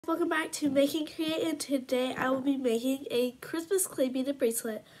Welcome back to Making Create, and today I will be making a Christmas clay beaded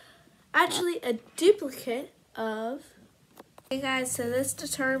bracelet. Actually, a duplicate of. Okay guys, so this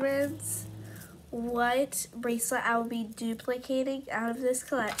determines what bracelet I will be duplicating out of this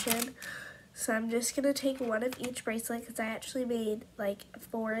collection. So I'm just going to take one of each bracelet because I actually made like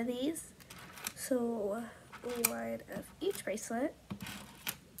 4 of these. So one of each bracelet.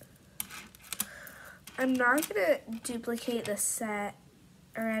 I'm not going to duplicate the set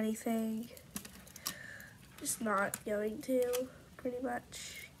or anything. Just not going to, pretty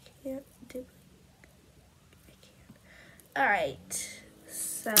much. Can't do. I can't. Alright,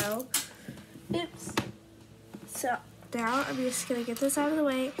 so, oops. So now I'm just gonna get this out of the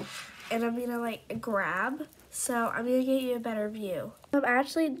way and I'm gonna like grab. So I'm gonna get you a better view.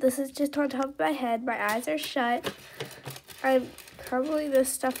 Actually, this is just on top of my head. My eyes are shut. I'm crumbling this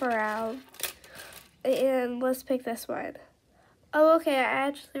stuff around. And let's pick this one. Oh, okay, I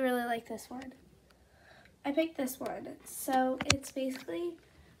actually really like this one. I picked this one. So it's basically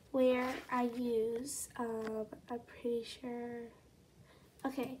where I use, I'm pretty sure,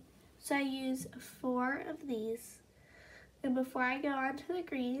 okay, so I use 4 of these. And before I go on to the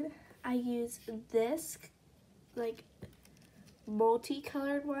green, I use this, like,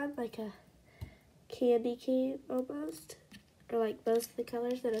 multicolored one, like a candy cane almost, or like most of the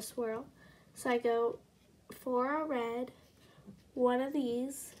colors in a swirl. So I go 4 red, 1 of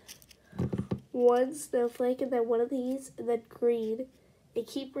these, 1 snowflake, and then 1 of these, and then green, and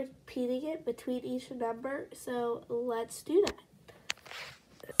keep repeating it between each number. So let's do that.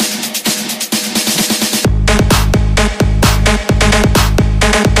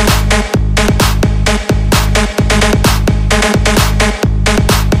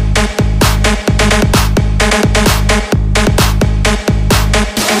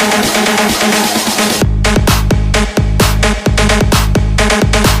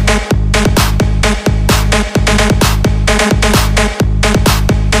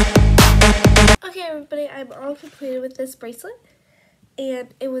 I'm all completed with this bracelet,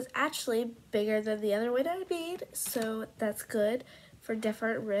 and it was actually bigger than the other one I made, so that's good for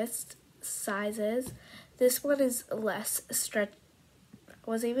different wrist sizes. This one is less stretchy. I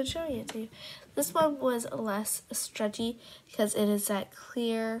wasn't even showing it to you. This one was less stretchy because it is that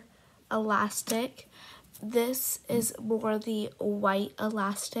clear elastic. This is more the white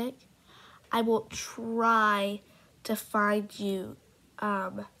elastic. I will try to find you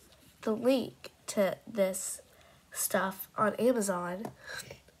the link to this stuff on Amazon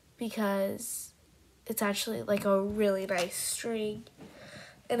because it's actually like a really nice string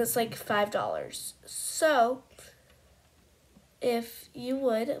and it's like $5. So if you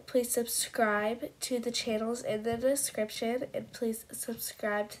would, please subscribe to the channels in the description, and please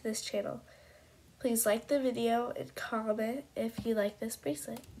subscribe to this channel. Please like the video and comment if you like this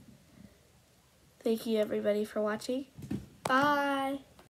bracelet. Thank you everybody for watching. Bye!